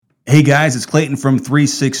Hey guys, it's Clayton from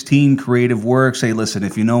 316 Creative Works. Hey, listen,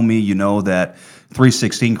 if you know me, you know that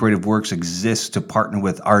 316 Creative Works exists to partner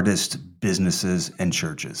with artists, businesses, and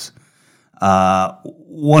churches.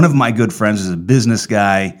 One of my good friends is a business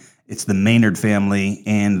guy. It's the Maynard family,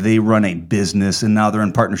 and they run a business, and now they're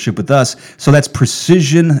in partnership with us. So that's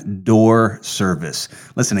Precision Door Service.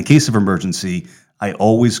 Listen, in case of emergency, I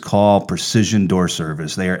always call Precision Door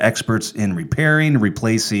Service. They are experts in repairing,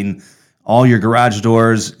 replacing all your garage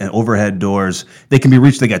doors and overhead doors. They can be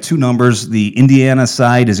reached. They got two numbers. The Indiana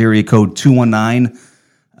side is area code 219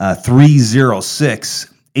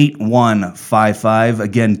 306 8155.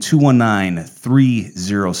 Again, 219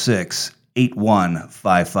 306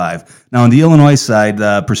 8155. Now, on the Illinois side,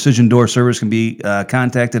 Precision Door Service can be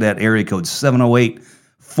contacted at area code 708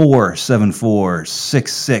 474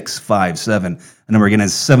 6657. The number again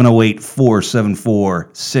is 708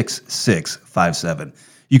 474 6657.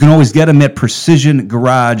 You can always get them at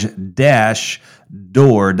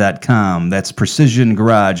precisiongarage-door.com. That's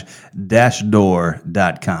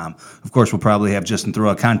precisiongarage-door.com. Of course, we'll probably have Justin throw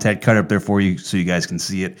a contact card up there for you so you guys can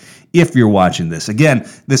see it if you're watching this. Again,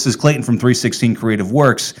 this is Clayton from 316 Creative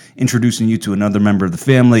Works, introducing you to another member of the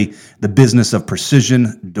family, the business of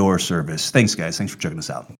Precision Door Service. Thanks, guys. Thanks for checking us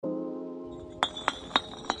out.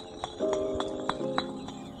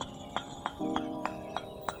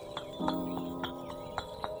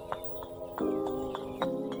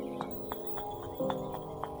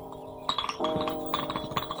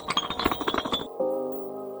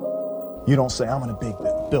 You don't say, I'm going to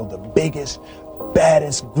build the biggest,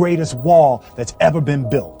 baddest, greatest wall that's ever been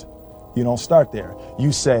built. You don't start there.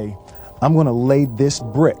 You say, I'm going to lay this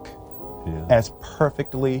brick as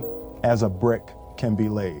perfectly as a brick can be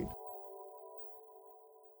laid.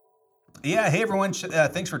 Yeah, hey everyone.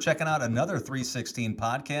 Thanks for checking out another 316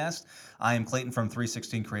 podcast. I am Clayton from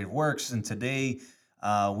 316 Creative Works, and today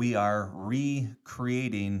we are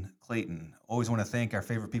recreating Clayton. Always want to thank our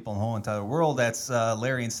favorite people in the whole entire world. That's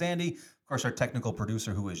Larry and Sandy. Of course, our technical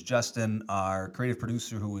producer, who is Justin, our creative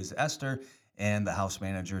producer, who is Esther, and the house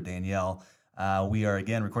manager, Danielle. We are,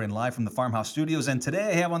 again, recording live from the Farmhouse Studios, and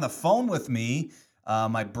today I have on the phone with me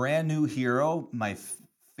my brand new hero, my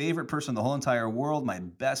favorite person in the whole entire world, my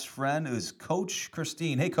best friend, is Coach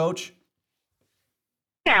Christine. Hey, Coach.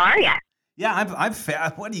 How are you? Yeah, I'm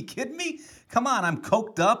fat. What, are you kidding me? Come on, I'm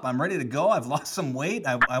coked up. I'm ready to go. I've lost some weight.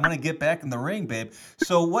 I want to get back in the ring, babe.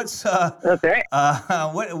 So what's That's right.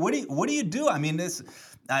 what do you do? I mean,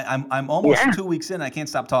 I'm almost 2 weeks in. I can't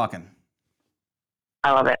stop talking.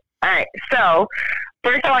 I love it. All right. So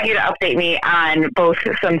first, I want you to update me on both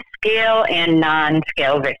some scale and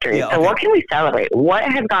non-scale victories. Yeah, okay. So what can we celebrate? What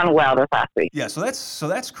has gone well this last week? Yeah, so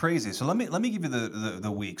that's crazy. So let me give you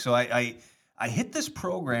the week. So I hit this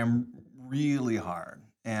program really hard,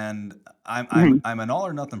 and I'm an all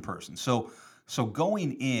or nothing person. So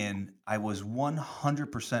going in, I was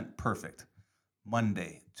 100% perfect.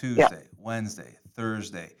 Monday, Tuesday, Wednesday,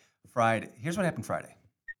 Thursday, Friday. Here's what happened Friday.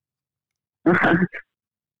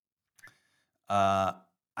 I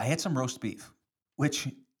had some roast beef, which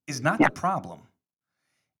is not the problem.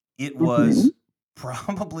 It was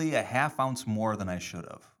probably a half ounce more than I should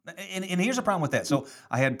have. And here's the problem with that. So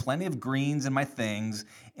I had plenty of greens in my things,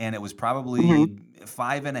 and it was probably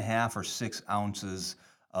 5.5 or 6 ounces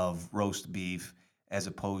of roast beef as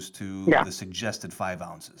opposed to the suggested 5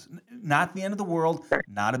 ounces. Not the end of the world,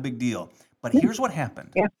 not a big deal. But here's what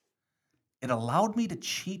happened. Yeah. It allowed me to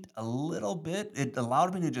cheat a little bit. It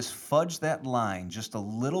allowed me to just fudge that line just a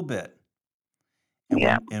little bit.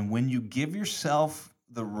 And when you give yourself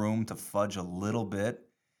the room to fudge a little bit,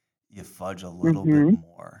 you fudge a little bit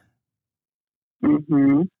more.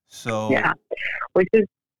 So which is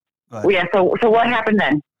So what happened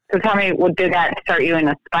then? So tell me, did that start you in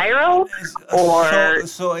a spiral, or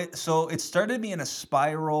so it started me in a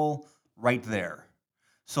spiral right there.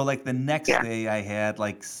 So like the next day, I had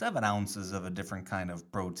like 7 ounces of a different kind of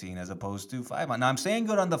protein as opposed to 5. Now I'm saying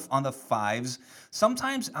good on the 5s.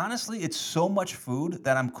 Sometimes, honestly, it's so much food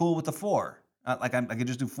that I'm cool with the 4. I could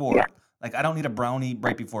just do 4. Yeah. Like I don't need a brownie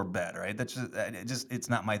right before bed, right? That's it's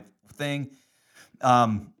not my thing.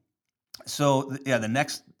 So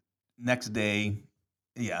the next day,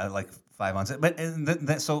 like 5 ounces. But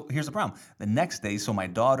so here's the problem. The next day, so my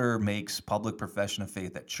daughter makes public profession of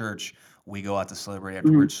faith at church. We go out to celebrate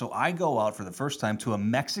afterwards. So I go out for the first time to a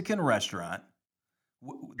Mexican restaurant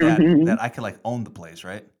that I could like own the place,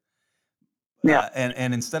 right? Yeah.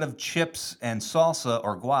 And instead of chips and salsa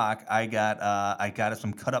or guac, I got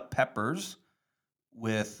some cut up peppers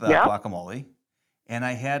with guacamole, and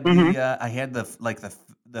I had the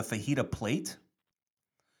fajita plate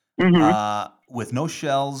with no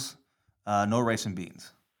shells, no rice and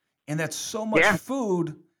beans. And that's so much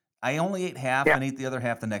food. I only ate half and ate the other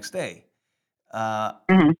half the next day.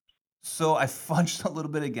 Mhm. So I fudged a little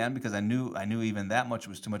bit again because I knew even that much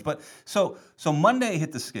was too much. But so Monday I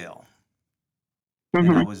hit the scale and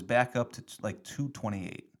I Mhm. was back up to like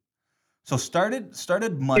 228. So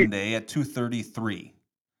started Monday at 233,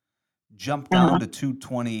 jumped down Uh-huh. to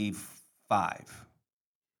 225.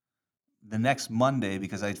 The next Monday,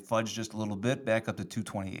 because I fudged just a little bit, back up to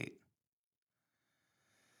 228.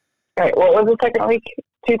 All right. What was the second week?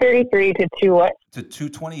 233 to 2 what? To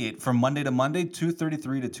 228 from Monday to Monday,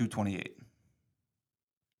 233 to 228.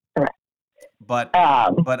 Correct. But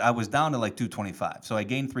Um, I was down to like 225. So I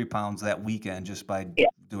gained 3 pounds that weekend just by Yeah.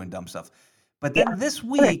 doing dumb stuff. But Yeah. then this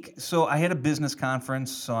week, so I had a business conference,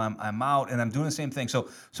 so I'm out and I'm doing the same thing. So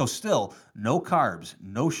still no carbs,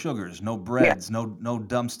 no sugars, no breads, no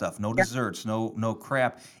dumb stuff, no desserts, no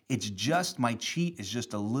crap. It's just my cheat is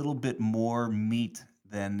just a little bit more meat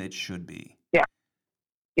than it should be. Yeah.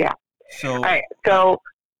 Yeah. So All right. So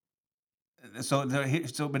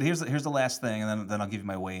but here's the last thing, and then I'll give you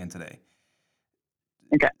my weigh in today.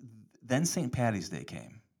 okay. Then St. Patty's Day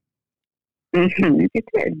came. Mm-hmm. You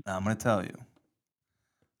did. Now, I'm going to tell you,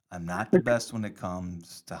 I'm not the best when it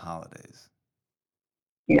comes to holidays.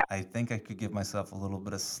 Yeah. I think I could give myself a little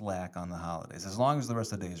bit of slack on the holidays, as long as the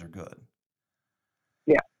rest of the days are good.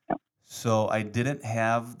 Yeah. So I didn't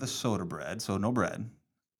have the soda bread, so no bread,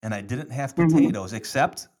 and I didn't have Mhm. potatoes,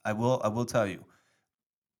 except I will tell you,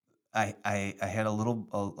 I had a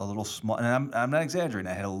little small, and I'm not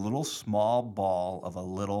exaggerating. I had a little small ball of a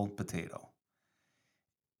little potato.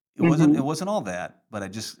 It Mhm. wasn't all that, but I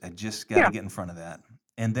just got Yeah. to get in front of that.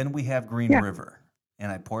 And then we have Green Yeah. River,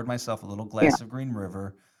 and I poured myself a little Yeah. glass of Green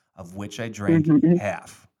River, of which I drank Mhm.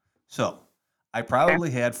 half. So I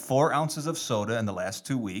probably had 4 ounces of soda in the last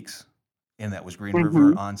 2 weeks, and that was Green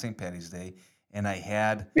River Mhm. on St. Patty's Day. And I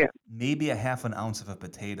had Yeah. maybe a half an ounce of a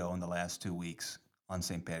potato in the last 2 weeks on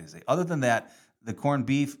St. Patty's Day. Other than that, the corned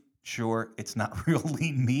beef, sure, it's not real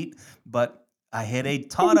lean meat, but I had a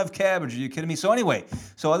ton of cabbage. Are you kidding me? So anyway,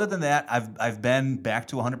 so other than that, I've been back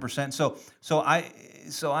to 100%. So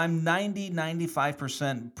I'm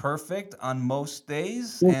 95% perfect on most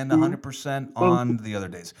days and Mhm. 100% on the other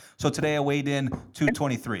days. So today I weighed in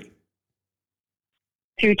 223.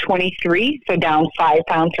 223, so down 5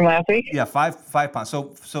 pounds from last week. Yeah, 5 pounds.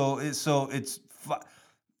 So it's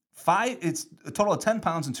 5. It's a total of 10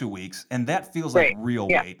 pounds in 2 weeks, and that feels like Right. real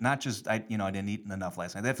Yeah. weight, not just I didn't eat enough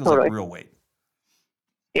last night. That feels Totally. like real weight.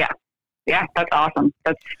 Yeah. Yeah. That's awesome.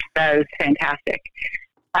 That is fantastic.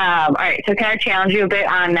 All right. So can I challenge you a bit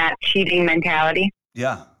on that cheating mentality?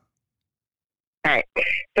 Yeah. All right.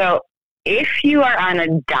 So if you are on a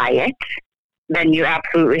diet, then you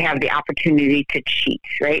absolutely have the opportunity to cheat,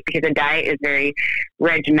 right? Because a diet is very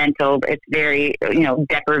regimental. It's very,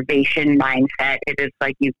 deprivation mindset. It is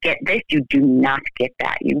like you get this, you do not get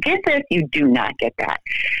that. You get this, you do not get that.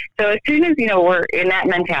 So as soon as, we're in that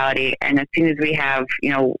mentality, and as soon as we have,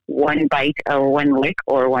 one bite or one lick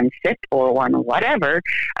or one sip or one whatever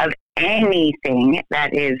of anything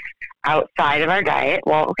that is outside of our diet,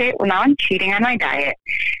 well, now I'm cheating on my diet.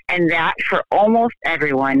 And that, for almost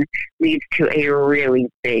everyone, leads to a really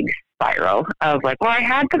big spiral of like, well, I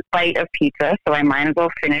had the bite of pizza, so I might as well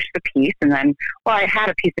finish the piece. And then, well, I had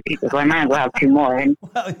a piece of pizza, so I might as well have 2 more. And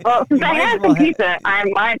since I had some pizza, I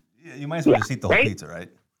might. You might as well just eat the whole pizza, right?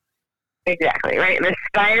 Exactly, right? The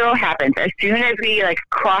spiral happens as soon as we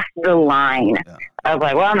cross the line of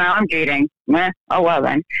well, now I'm cheating. Oh well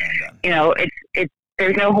then. It's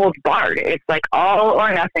there's no holds barred. It's like all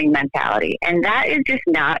or nothing mentality, and that is just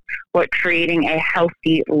not what creating a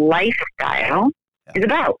healthy lifestyle is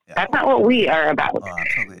about. Yeah. That's not what we are about.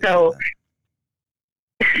 Absolutely. So,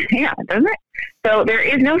 yeah, doesn't it? So there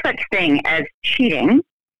is no such thing as cheating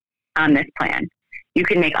on this plan. You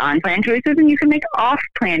can make on-plan choices and you can make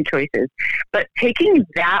off-plan choices. But taking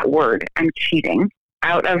that word, I'm cheating,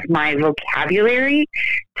 out of my vocabulary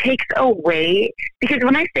takes away, because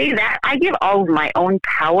when I say that, I give all of my own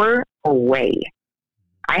power away.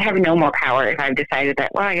 I have no more power if I've decided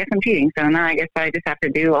that, well, I guess I'm cheating, so now I guess I just have to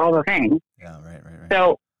do all the things. Yeah, right.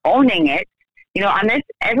 So owning it, on this,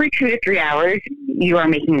 every 2 to 3 hours, you are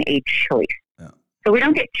making a choice. Yeah. So we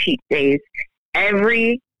don't get cheat days.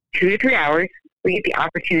 Every 2 to 3 hours, we get the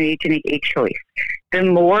opportunity to make a choice. The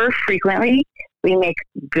more frequently we make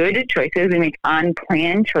good choices, we make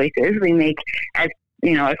on-plan choices, we make as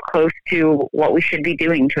close to what we should be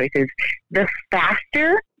doing choices, the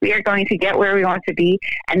faster we are going to get where we want to be,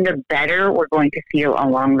 and the better we're going to feel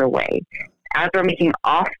along the way. As we're making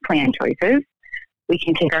off-plan choices, we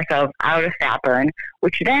can take ourselves out of fat burn,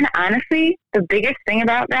 which then honestly, the biggest thing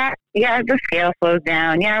about that, yeah, the scale slows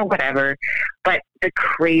down, yeah, whatever, but the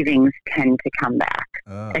cravings tend to come back.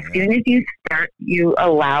 As soon as you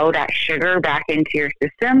allow that sugar back into your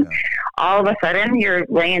system, all of a sudden you're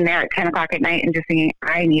laying there at 10 o'clock at night and just thinking,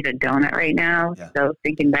 I need a donut right now. So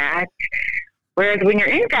thinking bad. Whereas when you're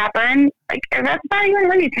in fat burn, like, that's not even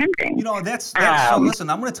really tempting. You know, that's so listen,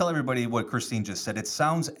 I'm going to tell everybody what Christine just said. It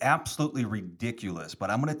sounds absolutely ridiculous, but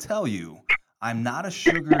I'm going to tell you, I'm not a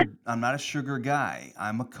sugar guy.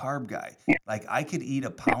 I'm a carb guy. Like, I could eat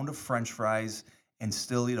a pound of French fries and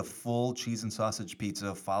still eat a full cheese and sausage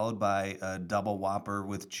pizza followed by a double Whopper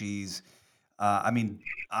with cheese. I mean,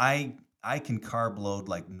 I can carb load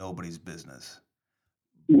like nobody's business.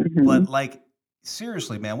 But like,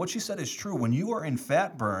 seriously, man, what you said is true. When you are in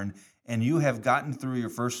fat burn and you have gotten through your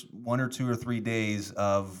first 1 or 2 or 3 days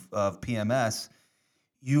of PMS,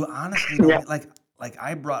 you honestly don't like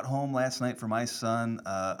I brought home last night for my son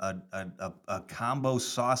a combo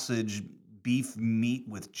sausage beef meat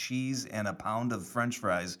with cheese and a pound of French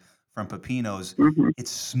fries from Pepino's. It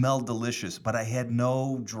smelled delicious, but I had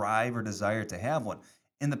no drive or desire to have one.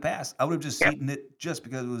 In the past, I would have just eaten it just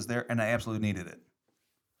because it was there and I absolutely needed it.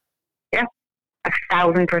 Yeah,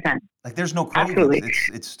 1,000%. Like, there's no cravings.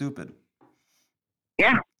 It's stupid.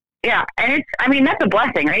 Yeah. And that's a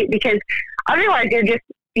blessing, right? Because otherwise you're just,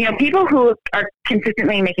 people who are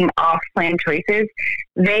consistently making off-plan choices,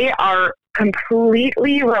 they are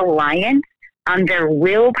completely reliant on their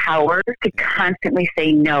willpower to constantly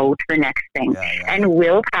say no to the next thing. And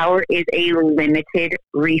willpower is a limited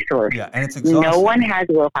resource. And it's exhausting. No one has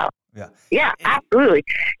willpower. Yeah, absolutely.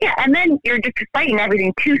 Yeah, and then you're just fighting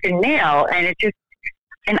everything tooth and nail, and it's just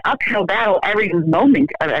an uphill battle every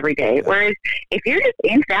moment of every day. Whereas if you're just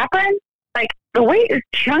in fat burn, like, the weight is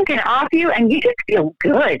chunking off you, and you just feel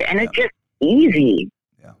good, and it's just easy.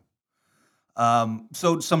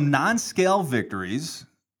 So some non-scale victories.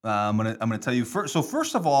 I'm gonna tell you first. So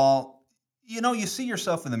first of all, you see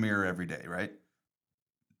yourself in the mirror every day, right?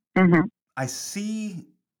 I see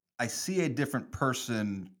a different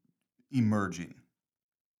person emerging.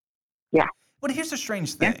 But here's the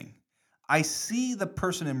strange thing. I see the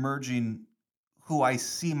person emerging who I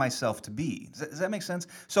see myself to be. Does that make sense?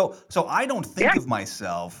 So I don't think of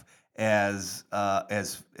myself as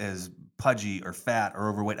pudgy or fat or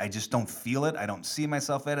overweight. I just don't feel it. I don't see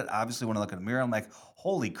myself at it. Obviously, when I look in the mirror, I'm like,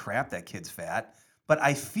 holy crap, that kid's fat. But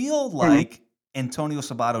I feel like Antonio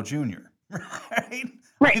Sabato Jr., right?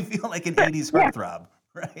 I feel like an 80s heartthrob,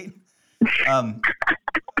 right?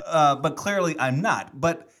 But clearly I'm not.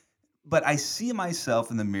 But I see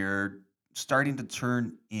myself in the mirror starting to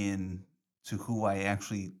turn in to who I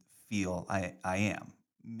actually feel I am.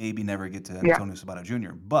 Maybe never get to Antonio Sabato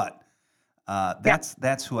Jr., but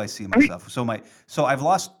that's who I see myself. So I've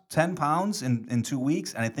lost 10 pounds in 2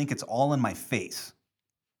 weeks, and I think it's all in my face.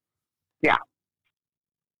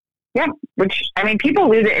 Yeah, which, people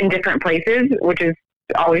lose it in different places, which is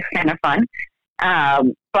always kind of fun.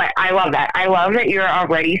 But I love that. I love that you're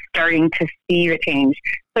already starting to see the change.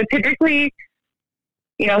 So typically,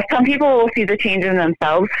 some people will see the change in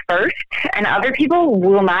themselves first, and other people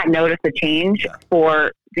will not notice the change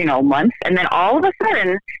for, months. And then all of a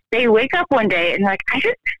sudden, they wake up one day and they're like, I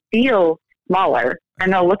just feel smaller.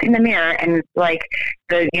 And they'll look in the mirror and it's like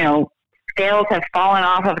the, scales have fallen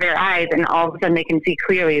off of their eyes, and all of a sudden they can see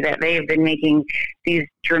clearly that they have been making these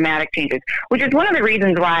dramatic changes, which is one of the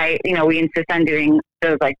reasons why, we insist on doing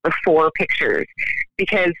those like before pictures,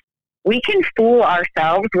 because we can fool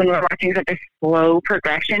ourselves when we're watching such a slow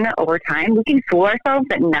progression over time. We can fool ourselves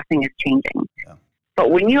that nothing is changing.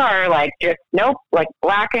 But when you are like, just, nope, like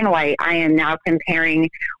black and white, I am now comparing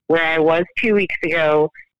where I was 2 weeks ago,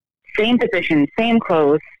 same position, same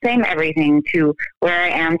clothes, same everything, to where I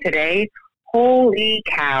am today. Holy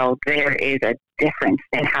cow, there is a difference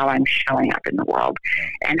in how I'm showing up in the world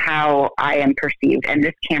and how I am perceived. And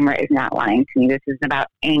this camera is not lying to me. This isn't about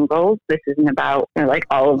angles. This isn't about like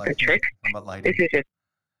all of lighting. The tricks. It's not about lighting. This is just,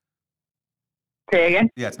 say again?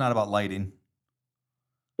 Yeah, it's not about lighting.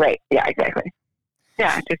 Right. Yeah, exactly.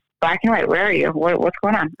 Yeah, just black and white. Where are you? What's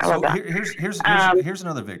going on? I love that. Here's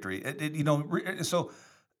another victory. So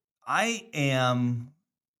I am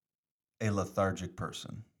a lethargic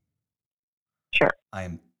person. Sure. I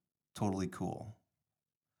am totally cool.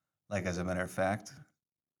 Like, as a matter of fact,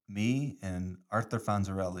 me and Arthur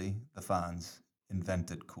Fonzarelli, the Fonz,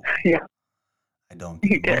 invented cool. Yeah. I don't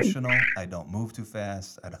get emotional. I don't move too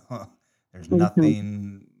fast. There's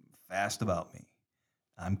nothing fast about me.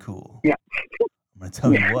 I'm cool. Yeah. I'm going to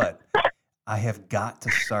tell you what. I have got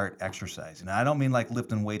to start exercising. I don't mean like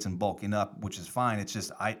lifting weights and bulking up, which is fine. It's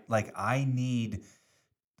just I need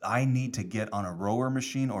I need to get on a rower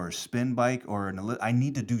machine or a spin bike or I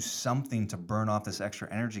need to do something to burn off this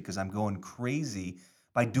extra energy because I'm going crazy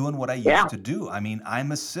by doing what I Yeah. used to do. I mean,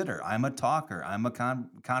 I'm a sitter, I'm a talker, I'm a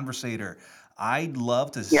conversator. I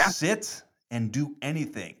love to Yeah. sit and do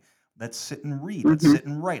anything. Let's sit and read. Let's Hmm. sit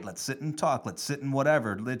and write. Let's sit and talk. Let's sit and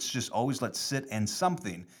whatever. Let's sit and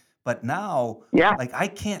something. But now, Yeah. like I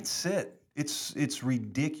can't sit. It's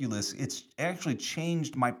ridiculous. It's actually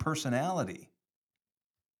changed my personality.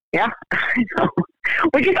 Yeah.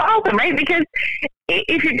 Which is awesome, right? Because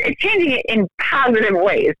if you're changing it in positive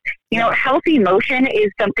ways, healthy motion is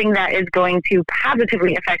something that is going to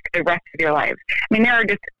positively affect the rest of your life. I mean, there are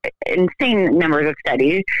just insane numbers of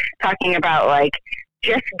studies talking about like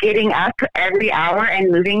just getting up every hour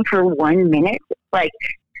and moving for 1 minute, like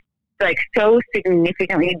so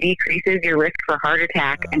significantly decreases your risk for heart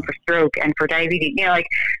attack and for stroke and for diabetes.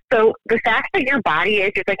 So the fact that your body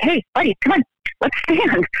is just like, hey, buddy, come on, let's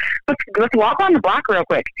stand. Let's walk on the block real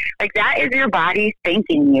quick. Like that is your body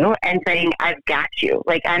thanking you and saying, I've got you.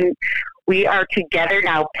 We are together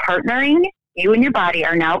now partnering. You and your body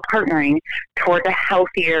are now partnering towards a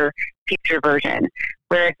healthier future version.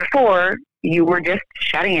 Whereas before you were just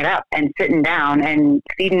shutting it up and sitting down and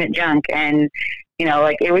feeding it junk and,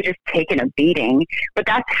 it was just taking a beating. But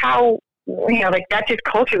that's how, that's just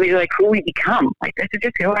culturally like who we become. Like, this is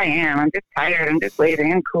just who I am. I'm just tired. I'm just lazy.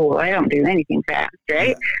 I'm cool. I don't do anything fast,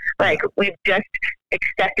 right? Yeah. We've just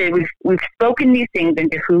accepted, we've spoken these things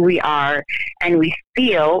into who we are, and we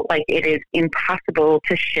feel like it is impossible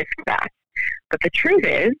to shift that. But the truth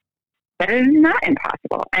is that it is not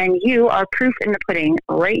impossible. And you are proof in the pudding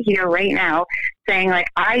right here, right now, saying like,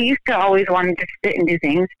 I used to always want to sit and do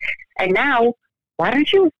things. And now, why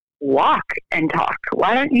don't you walk and talk?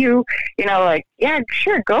 Why don't you, yeah,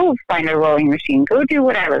 sure, go find a rowing machine, go do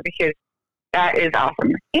whatever, because that is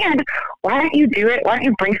awesome. And why don't you do it? Why don't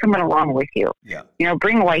you bring someone along with you? Yeah.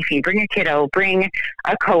 Bring wifey, bring a kiddo, bring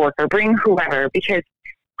a coworker, bring whoever, because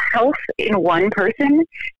health in one person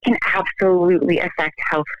can absolutely affect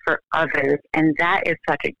health for others. And that is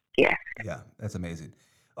such a gift. Yeah, that's amazing.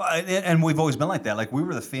 And we've always been like that. Like we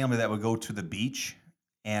were the family that would go to the beach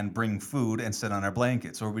and bring food and sit on our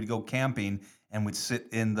blankets, or we'd go camping and we'd sit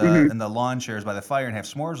in the lawn chairs by the fire and have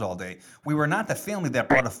s'mores all day. We were not the family that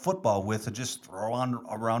brought a football with to just throw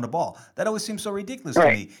around a ball. That always seems so ridiculous to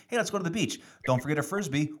me. Hey, let's go to the beach. Don't forget a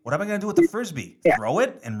frisbee. What am I going to do with the frisbee? Yeah. Throw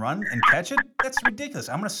it and run and catch it? That's ridiculous.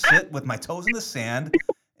 I'm going to sit with my toes in the sand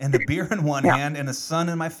and the beer in one hand and the sun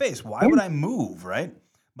in my face. Why would I move, right?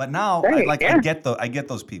 But now, I get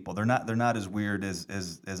those people. They're not as weird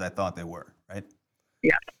as I thought they were, right?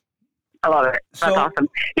 Yeah, I love it. That's awesome.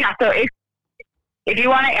 Yeah, so if you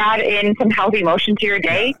want to add in some healthy motion to your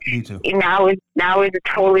day, me too. Now is a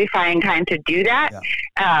totally fine time to do that.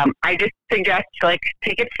 Yeah. I just suggest take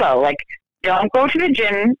it slow. Like, don't go to the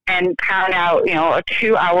gym and pound out, a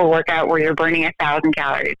 2-hour workout where you're burning 1,000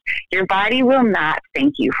 calories. Your body will not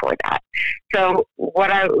thank you for that. So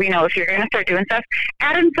if you're going to start doing stuff,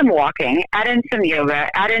 add in some walking, add in some yoga,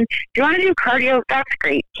 if you want to do cardio, that's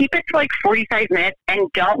great. Keep it to 45 minutes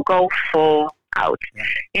and don't go full out.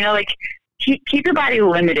 Yeah. Keep your body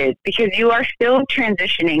limited, because you are still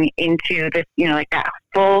transitioning into this, that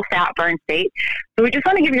full fat burn state. So we just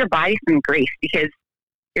want to give your body some grace, because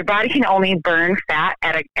your body can only burn fat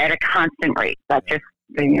at a constant rate. That's just,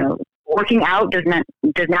 working out does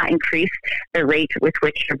not increase the rate with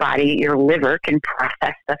which your liver can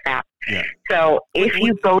process the fat. Yeah. So if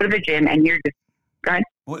you go to the gym and you're just, go ahead.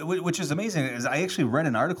 Which is amazing, is I actually read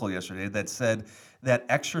an article yesterday that said that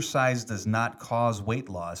exercise does not cause weight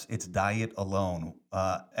loss. It's diet alone.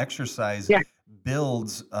 Exercise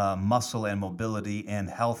builds muscle and mobility and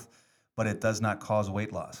health, but it does not cause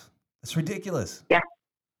weight loss. It's ridiculous. Yeah.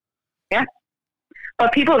 Yeah.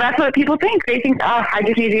 But that's what people think. They think, oh, I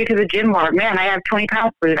just need to get to the gym more. Man, I have 20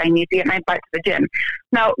 pounds to lose. I need to get my butt to the gym.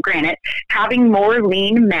 Now, granted, having more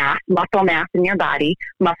lean mass, muscle mass in your body,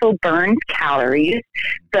 muscle burns calories.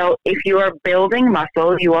 So if you are building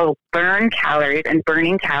muscle, you will burn calories, and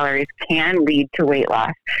burning calories can lead to weight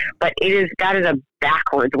loss. But that is a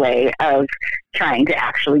backwards way of trying to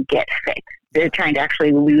actually get fit. They're trying to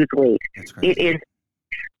actually lose weight. It is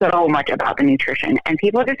so much about the nutrition, and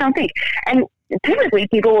people just don't think. And typically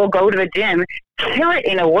people will go to the gym, kill it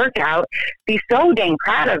in a workout, be so dang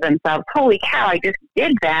proud of themselves. Holy cow, I just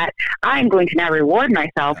did that. I'm going to now reward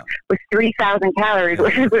myself with 3,000 calories,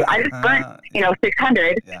 which is, I just burnt,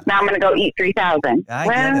 600. Yeah. Now I'm going to go eat 3,000. I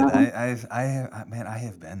get it. I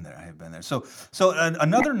have been there. So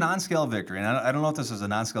another non-scale victory, and I don't know if this is a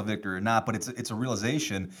non-scale victory or not, but it's a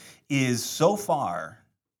realization, is so far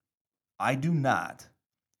I do not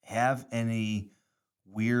have any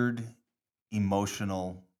weird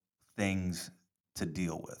emotional things to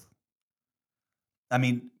deal with. I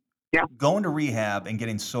mean, Yeah. going to rehab and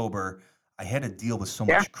getting sober, I had to deal with so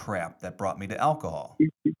Yeah. much crap that brought me to alcohol.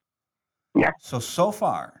 Yeah. So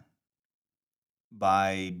far,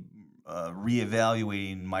 by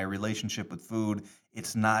reevaluating my relationship with food,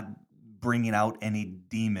 it's not bringing out any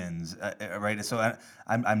demons, right? So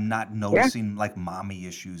I'm not Yeah. noticing like mommy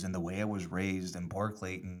issues in the way I was raised in Port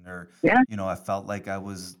Clayton, or Yeah. I felt like I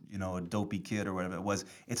was a dopey kid or whatever it was.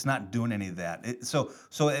 It's not doing any of that. I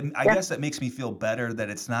Yeah. guess that makes me feel better that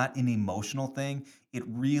it's not an emotional thing. It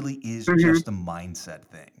really is Mm-hmm. just a mindset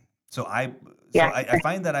thing. So Yeah. I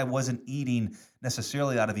find that I wasn't eating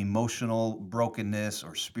necessarily out of emotional brokenness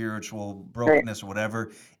or spiritual Right. brokenness or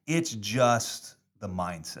whatever. It's just the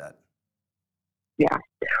mindset. Yeah.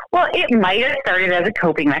 Well, it might have started as a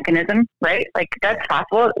coping mechanism, right? Like that's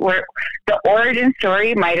possible. Where the origin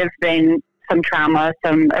story might have been some trauma,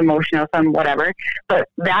 some emotional, some whatever, but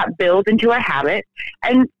that builds into a habit.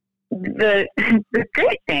 And the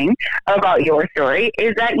great thing about your story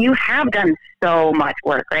is that you have done so much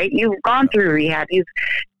work, right? You've gone through rehab.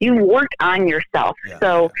 You've worked on yourself. Yeah.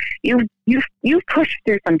 So you've pushed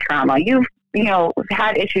through some trauma. You've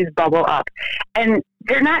had issues bubble up, and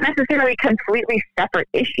they're not necessarily completely separate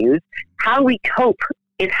issues. How we cope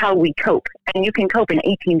is how we cope, and you can cope in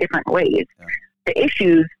 18 different ways. Yeah. The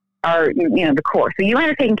issues are, the core. So you might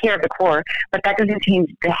have taken care of the core, but that doesn't change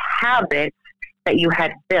the habits that you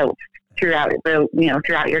had built throughout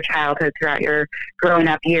throughout your childhood, throughout your growing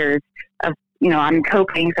up years of, I'm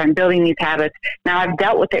coping, so I'm building these habits. Now I've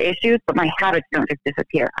dealt with the issues, but my habits don't just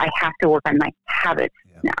disappear. I have to work on my habits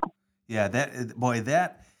now. Yeah, that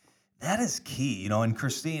is key, and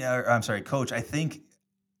Christine, or, I'm sorry, Coach, I think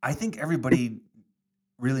everybody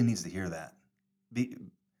really needs to hear that.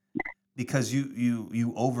 Because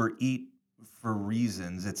you overeat for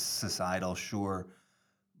reasons. It's societal, sure,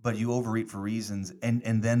 but you overeat for reasons,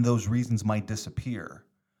 and then those reasons might disappear.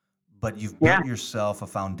 But you've built yourself a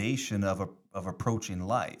foundation of approaching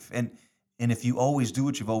life, and if you always do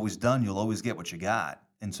what you've always done, you'll always get what you got.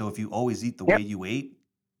 And so if you always eat the way you ate,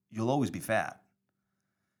 you'll always be fat.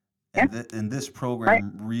 And and this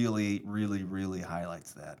program really, really, really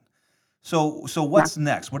highlights that. So what's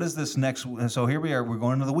next? What is this next? So here we are. We're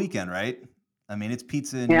going to the weekend, right? I mean, it's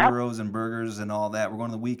pizza and gyros and burgers and all that. We're going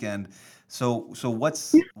to the weekend. So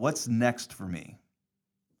what's next for me?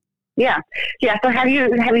 Yeah. So have you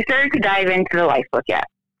started to dive into the life book yet?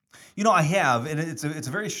 I have, and it's a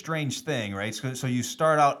very strange thing, right? So you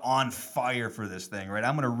start out on fire for this thing, right?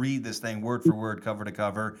 I'm going to read this thing word for word, cover to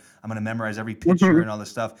cover. I'm going to memorize every picture and all this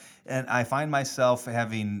stuff. And I find myself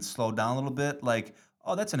having slowed down a little bit, like,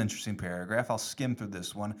 oh, that's an interesting paragraph. I'll skim through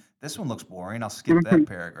this one. This one looks boring. I'll skip that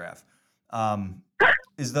paragraph.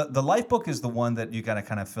 Is the life book is the one that you got to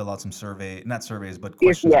kind of fill out some not surveys, but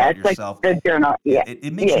questions about yourself. Like the journal. Yeah.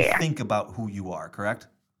 It makes you think about who you are, correct?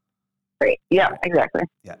 Great. Yeah, exactly.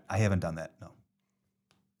 Yeah, I haven't done that. No.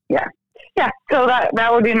 Yeah. So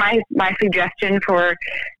that would be my suggestion for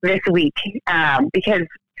this week, because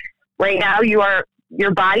right now your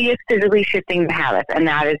body is physically shifting the habits, and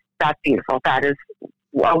that's beautiful. That is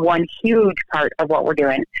one huge part of what we're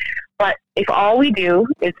doing. But if all we do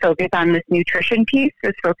is focus on this nutrition piece,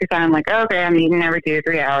 is focus on like, okay, I'm eating every 2 or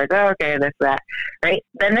 3 hours. Okay, this, that, right?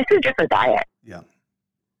 Then this is just a diet. Yeah.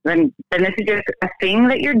 Then this is just a thing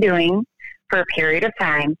that you're doing for a period of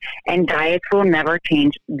time, and diets will never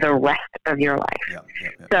change the rest of your life. Yeah.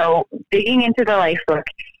 So digging into the life book,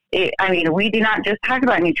 we do not just talk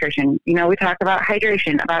about nutrition. We talk about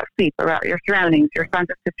hydration, about sleep, about your surroundings, your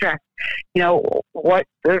responses to stress. Talk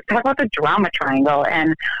about the drama triangle,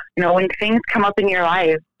 and when things come up in your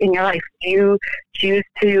life, do you choose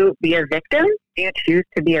to be a victim? Do you choose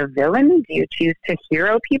to be a villain? Do you choose to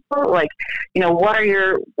hero people? Like, what are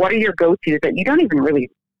your go-tos that you don't even really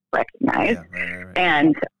recognize? Yeah, right.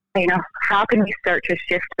 And how can we start to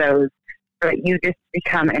shift those so that you just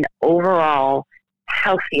become an overall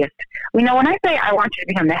healthiest? When I say I want you to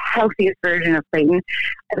become the healthiest version of Clayton,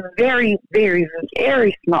 a very, very,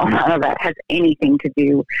 very small amount of that has anything to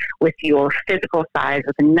do with your physical size,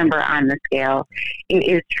 with the number on the scale. It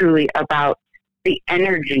is truly about the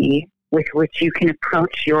energy with which you can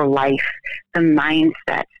approach your life, the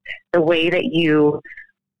mindset, the way that you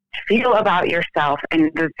feel about yourself,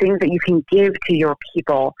 and the things that you can give to your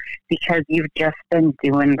people because you've just been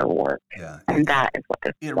doing the work. Yeah. And that is what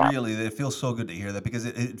this is about. It feels so good to hear that, because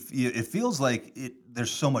it feels like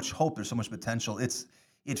there's so much hope, there's so much potential.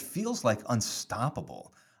 It feels like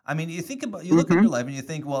unstoppable. I mean, you look at your life and you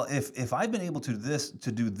think, well, if I've been able to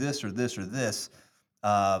do this or this or this,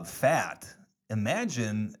 fat,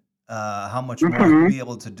 imagine how much more you'll be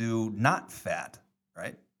able to do not fat,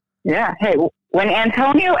 right? Yeah. Hey, when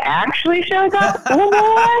Antonio actually shows up, oh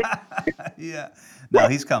boy. Yeah. No,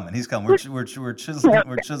 he's coming. He's coming. We're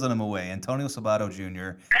chiseling him away. Antonio Sabato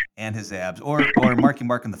Jr. and his abs, or Marky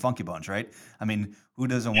Mark and the Funky Bunch, right? I mean, who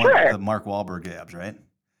doesn't want the Mark Wahlberg abs, right?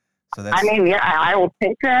 So that's. I mean, yeah, I will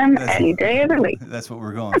take them any day of the week. That's what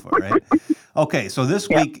we're going for, right? Okay, so this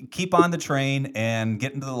week, keep on the train and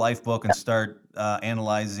get into the life book and start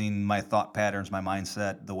analyzing my thought patterns, my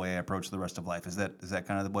mindset, the way I approach the rest of life. Is that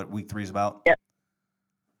kind of what week 3 is about? Yep.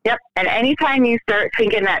 Yep. And anytime you start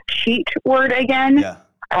thinking that cheat word again,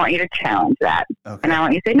 I want you to challenge that. Okay. And I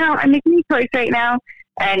want you to say, no, I'm making a choice right now.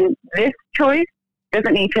 And this choice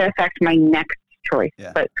doesn't need to affect my next choice.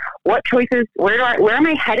 Yeah. But what choices, where am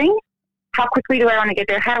I heading? How quickly do I want to get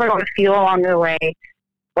there? How do I want to feel along the way?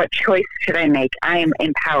 What choice should I make? I am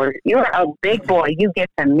empowered. You're a big boy. You get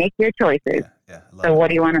to make your choices. So what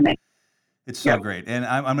do you want to make? It's so great, and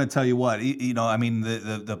I'm going to tell you what, I mean,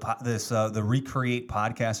 the Recreate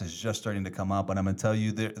podcast is just starting to come up, and I'm going to tell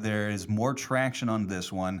you there is more traction on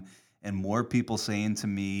this one, and more people saying to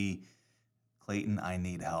me, Clayton, I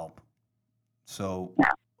need help. So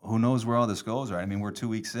who knows where all this goes, right? I mean, we're 2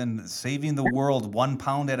 weeks in, saving the world 1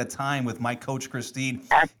 pound at a time with my coach, Christine.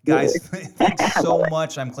 Absolutely. Guys, thanks so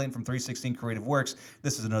much. I'm Clayton from 316 Creative Works.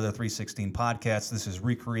 This is another 316 podcast. This is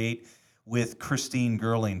Recreate with Christine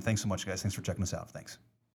Gerling. Thanks so much, guys. Thanks for checking us out. Thanks.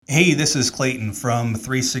 Hey, this is Clayton from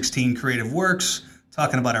 316 Creative Works,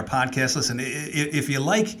 talking about our podcast. Listen, if you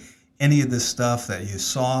like any of this stuff that you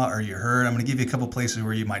saw or you heard, I'm going to give you a couple places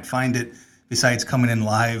where you might find it besides coming in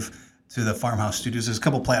live to the Farmhouse Studios. There's a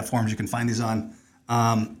couple platforms you can find these on.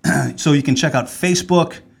 So you can check out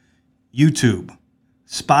Facebook, YouTube,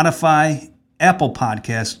 Spotify, Apple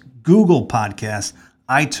Podcasts, Google Podcasts,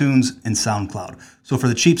 iTunes, and SoundCloud. So for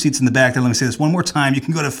the cheap seats in the back there, let me say this one more time. You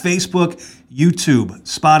can go to Facebook, YouTube,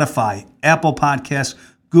 Spotify, Apple Podcasts,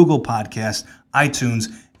 Google Podcasts,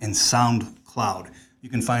 iTunes, and SoundCloud. You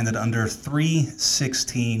can find it under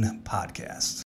 316 Podcasts.